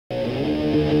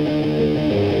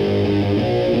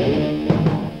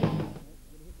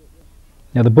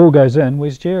Now the ball goes in.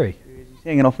 Where's Jerry? He's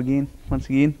hanging off again, once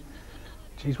again.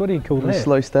 Jeez, what do you call that?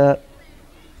 Slow start.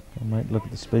 Oh, mate, look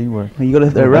at the speed work. You got to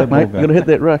hit that ruck, mate. You got to hit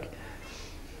that ruck.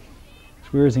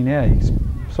 Where is he now?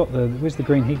 Where's the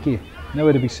green headgear?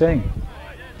 Nowhere to be seen.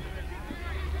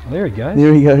 Oh, there he goes.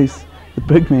 There he goes. The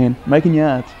big man, making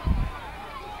yards.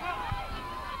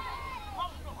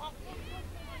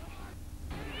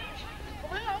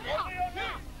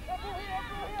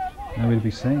 Nowhere to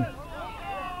be seen.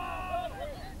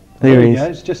 There he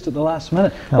goes, just at the last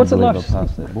minute. What's it like?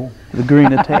 Past that ball. The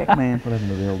green attack, man. What happened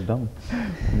to the old dumb?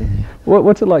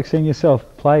 What's it like seeing yourself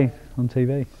play on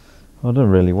TV? I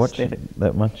don't really watch it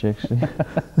that much, actually,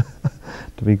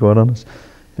 to be quite honest.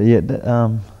 But yeah,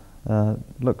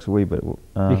 looks a wee bit... you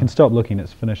can stop looking,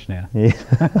 it's finished now. Yeah.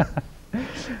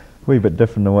 Wee bit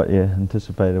different to what you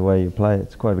anticipate the way you play.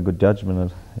 It's quite a good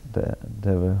judgment to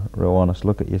have a real honest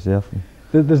look at yourself.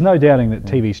 There's no doubting that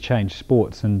TV's changed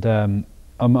sports, and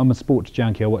I'm a sports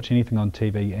junkie. I watch anything on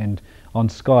TV, and on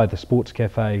Sky, the Sports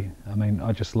Cafe, I mean,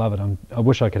 I just love it. I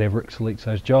wish I could have Rick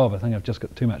Solizzo's job. I think I've just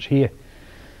got too much hair.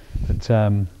 But, I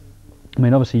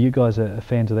mean, obviously you guys are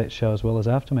fans of that show as well as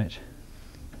Aftermatch.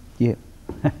 Yeah.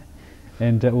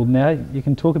 And, well, now you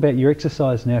can talk about your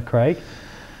exercise now, Craig.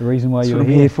 The reason why you're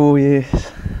here for,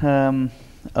 yes. 5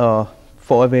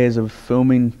 hours of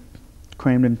filming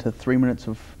crammed into 3 minutes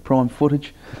of prime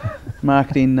footage.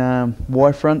 Marketing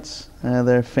Y fronts.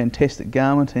 They're a fantastic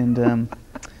garment, and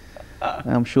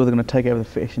I'm sure they're going to take over the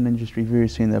fashion industry very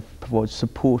soon. They'll provide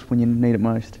support when you need it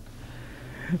most.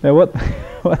 Now what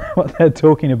they're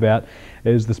talking about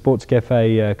is the Sports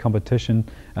Cafe competition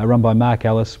run by Mark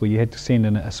Ellis, where you had to send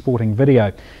in a sporting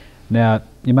video. Now,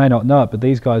 you may not know it, but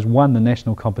these guys won the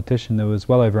national competition. There was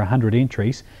well over 100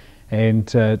 entries, and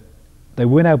they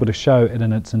weren't able to show it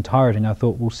in its entirety. And I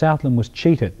thought, well, Southland was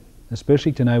cheated,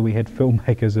 especially to know we had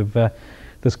filmmakers of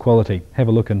this quality. Have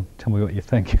a look and tell me what you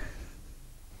think.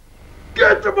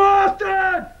 Get to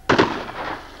Boston!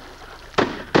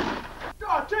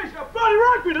 Oh, jeez, got bloody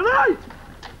rugby tonight!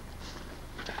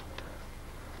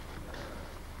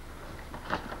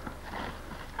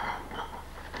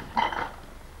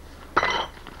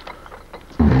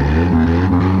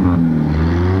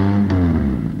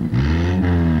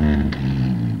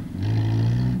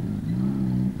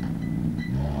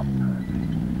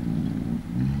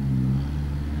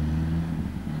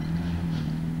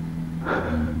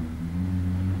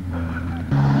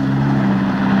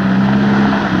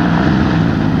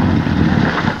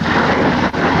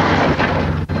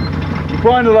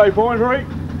 Find a low point, right?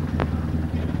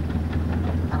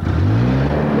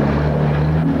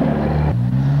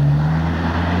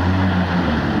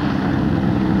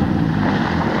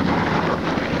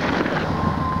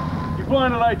 You're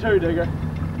flying a low too, digger.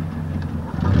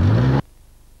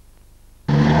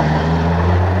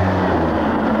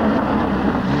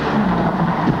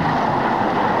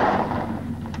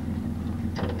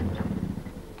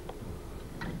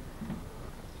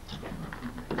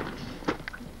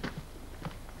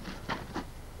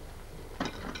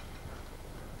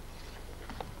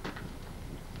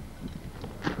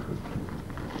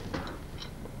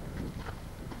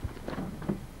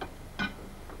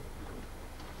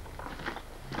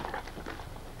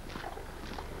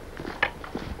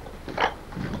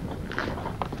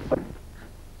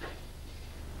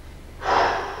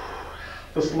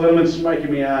 This limit's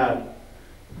making me hard.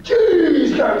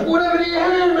 Jeez, guys, whatever do you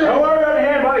hand, man? Don't worry about the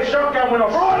hand, buddy. Shotgun went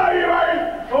off. Right, you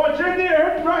mate. Oh, it's in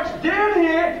there. Hit the rucks down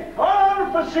here.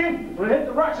 100%. We'll hit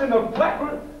the rucks in the black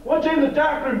room. What's in the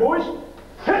dark room, boys?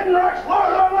 Hitting rucks.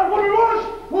 Low. What do we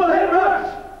want? We'll hit rucks.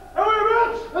 And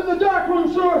whereabouts? In the dark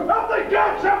room, sir. Up the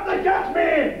guts,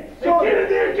 man. So get in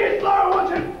there, get low.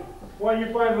 What's it? Why are you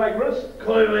playing like this?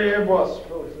 Clearly, here, boss.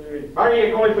 Hurry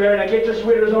you going for now, get your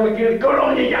sweaters on again. Good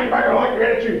on you, young bugger, I like your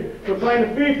attitude. We're playing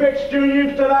the Fairfax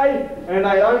Juniors today, and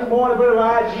they don't mind a bit of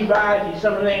argy-bargy,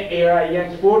 some of that there,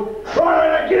 young sport.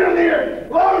 Right, get in there!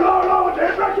 Low, what the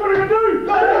heck, what are you going to do?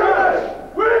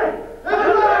 Where? In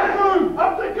the bathroom!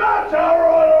 Up the guts,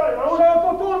 alright. So if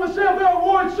I find myself out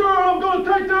wide, sir, and I'm going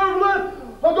to take the overlap,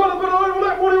 I've got a bit of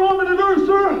overlap, what do you want me to do,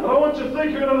 sir? I don't want you to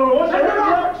think you're going to do. What's that,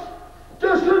 Rex?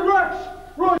 Just hit racks.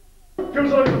 Right. Give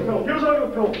us over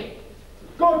the pill.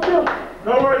 Gotcha.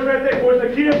 No worries about that, boys. The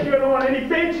kids going on any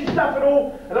fancy stuff at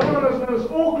all, and I'm not listening to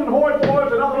this Auckland high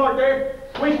fives or nothing like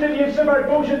that. West Indian Simbo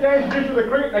bullshit they introduced with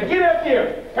the cricket. Now get out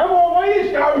there. Come on,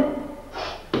 mate, let's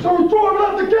go. So we're driving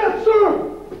up the gate, sir.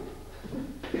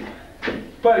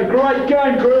 But a great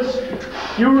game, Chris.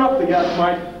 You were up the guts,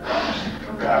 mate.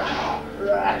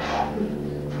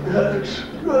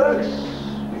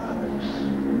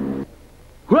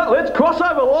 Well, let's cross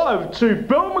over live to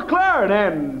Bill McLaren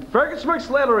and Fergus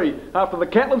McSlattery after the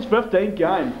Catlins 15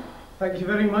 game. Thank you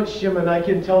very much, Jim, and I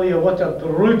can tell you what a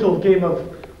brutal game of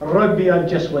rugby I've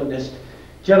just witnessed.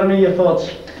 Jeremy, your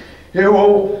thoughts? Yeah,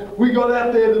 well, we got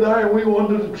out there today and we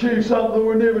wanted to achieve something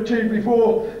we've never achieved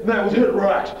before, and that was hit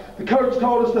racks. The coach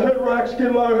told us to hit racks,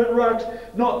 get low, hit racks,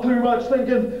 not too much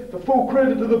thinking. For full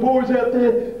credit to the boys out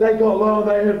there, they got low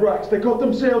and they hit racks. They got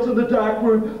themselves in the dark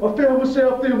room. I found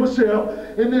myself there myself,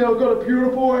 and now I've got a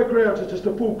beautiful eye gouge. It's just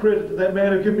a full credit to that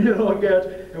man who gave me an eye gouge.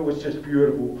 It was just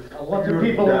beautiful. A lot of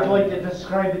people would like to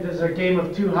describe it as a game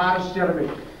of two halves, Jeremy.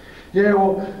 Yeah,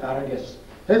 well, I guess.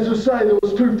 as I say, there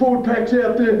was 2 forward packs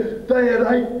out there. They had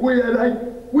 8, we had 8.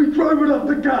 We drove it up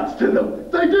the guts to them.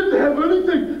 They didn't have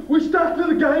anything. We stuck to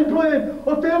the game plan.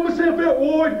 I found myself out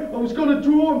wide. I was going to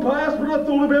draw and pass, but I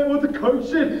thought about what the coach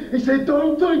said. He said,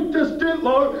 don't think, just get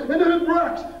low and hit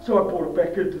racks. So I brought it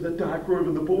back into the dark room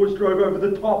and the boys drove over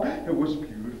the top. It was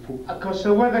beautiful. Of course,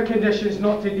 the weather conditions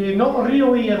not today, not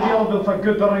really available for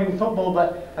good round football,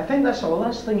 but I think that's the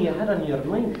last thing you had on your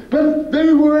mind. But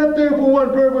they were out there for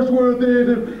one purpose. We're there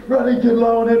to really get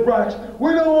low and hit racks.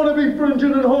 We don't want to be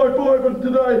fringing and high-fiving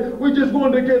today. We just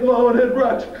want to get low and hit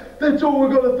racks. That's all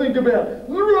we've got to think about.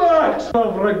 Racks!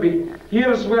 Of rugby,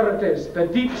 here's where it is, the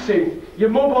deep south. Your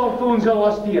mobile phones are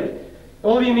lost here.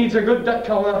 All you need is a good duck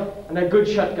colour and a good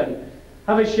shotgun.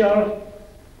 Have a shower.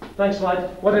 Thanks,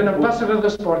 lad. What an ambassador of the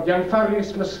sport, young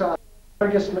Fergus McSlattery.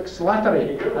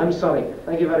 I'm sorry.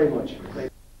 Thank you very much.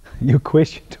 Your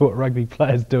question to what rugby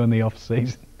players do in the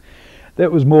off-season.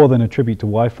 That was more than a tribute to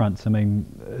Y-fronts. I mean,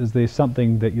 is there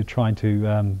something that you're trying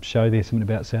to show there, something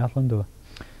about Southland? Or?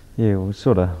 Yeah, we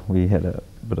had a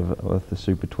bit of it with the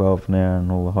Super 12 now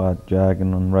and all the hard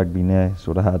jargon on rugby now.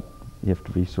 Sort of hard, you have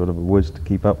to be sort of a whiz to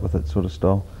keep up with it sort of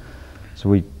style. So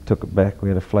we took it back, we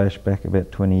had a flashback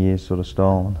about 20 years sort of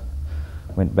style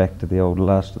and went back to the old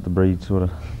last of the breed, sort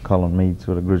of Colin Mead,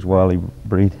 sort of Griswali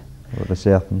breed, or the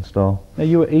Southland style. Now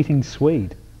you were eating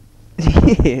swede.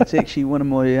 Yeah, it's actually one of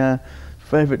my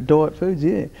favourite diet foods,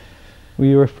 yeah. Well,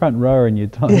 you were a front rower in your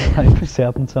time playing for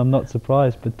Southland, so I'm not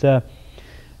surprised. But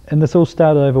and this all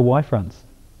started over Y-fronts.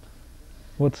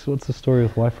 What's the story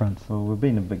with Y-fronts? Well, we've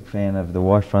been a big fan of the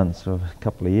Y-fronts. A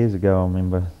couple of years ago, I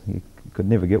remember you could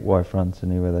never get Y-fronts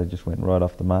anywhere. They just went right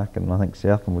off the market, and I think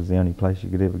Southland was the only place you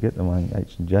could ever get them. I think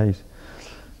H&J's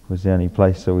was the only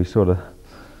place, so we sort of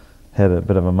had a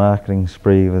bit of a marketing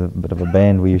spree with a bit of a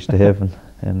band we used to have,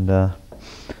 and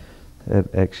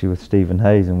actually with Stephen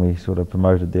Hayes, and we sort of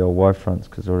promoted the old Y-fronts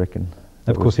because I reckon...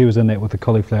 Of course he was in that with the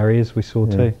cauliflower ears we saw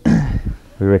too.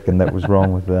 We reckon that was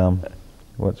wrong with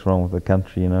what's wrong with the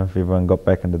country, you know, if everyone got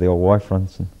back into the old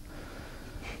Y-fronts, and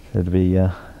it'd be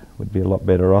would be a lot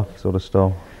better off sort of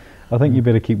style. I think you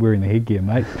better keep wearing the headgear,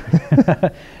 mate.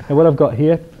 Now what I've got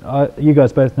here, you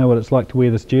guys both know what it's like to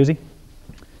wear this jersey,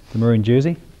 the maroon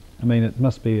jersey. I mean, it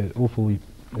must be an awfully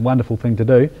wonderful thing to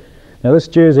do. Now this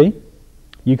jersey,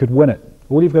 you could win it.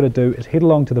 All you've got to do is head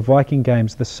along to the Viking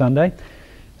games this Sunday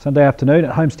afternoon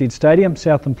at Homestead Stadium.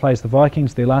 Southland plays the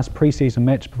Vikings, their last pre-season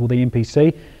match before the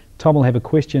NPC. Tom will have a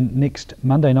question next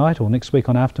Monday night or next week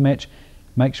on Aftermatch.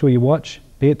 Make sure you watch,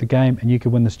 be at the game, and you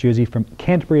can win this jersey from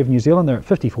Canterbury of New Zealand. They're at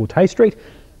 54 Tay Street.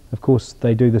 Of course,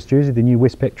 they do this jersey, the new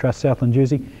Westpac Trust Southland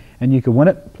jersey, and you can win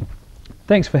it.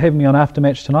 Thanks for having me on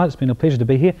Aftermatch tonight. It's been a pleasure to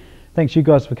be here. Thanks you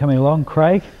guys for coming along.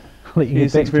 Craig, I'll let you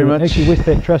Yes, get back thanks very much. Actually,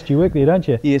 Westpac Trust, you work there, don't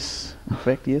you? Yes, in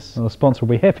fact, yes. Well, the sponsor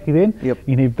will be happy then. Yep.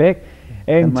 You can head back.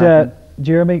 And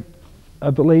Jeremy,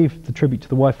 I believe the tribute to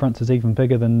the Y-fronts is even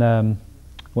bigger than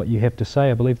what you have to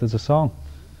say. I believe there's a song.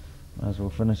 Might as well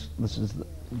finish. This is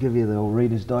give you the old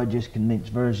Reader's Digest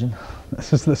condensed version.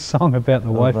 This is the song about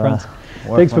the Y-fronts. Thanks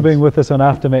for Y-fronts. being with us on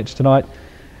Aftermatch tonight.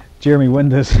 Jeremy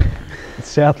Winders,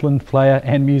 Southland player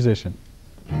and musician.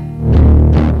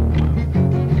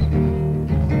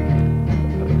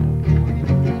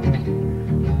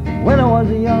 When I was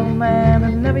a young man,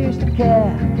 I never used to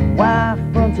care.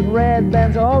 Y-fronts and red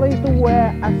bands, all I used to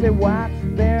wear. I said, what's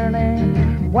their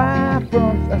name?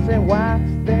 Y-fronts. I said, what's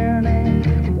their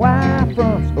name?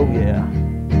 Y-fronts. Oh yeah.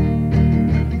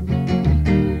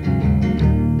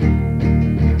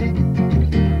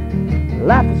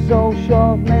 Life is so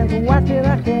short, man, so why should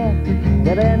I care?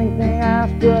 Got anything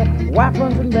else but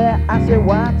Y-fronts and there. I said,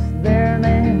 what's their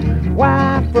name?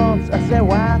 Y-fronts. I said,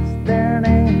 what's their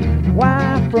name?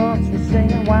 Y-fronts. You're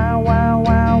singing why,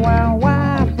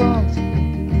 Y-fronts.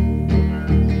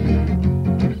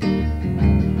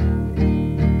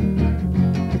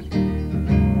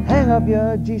 Hang up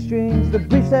your G-strings, the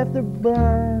briefs have to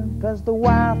burn, 'cause the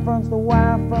Y-fronts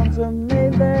are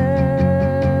made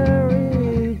their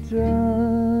return.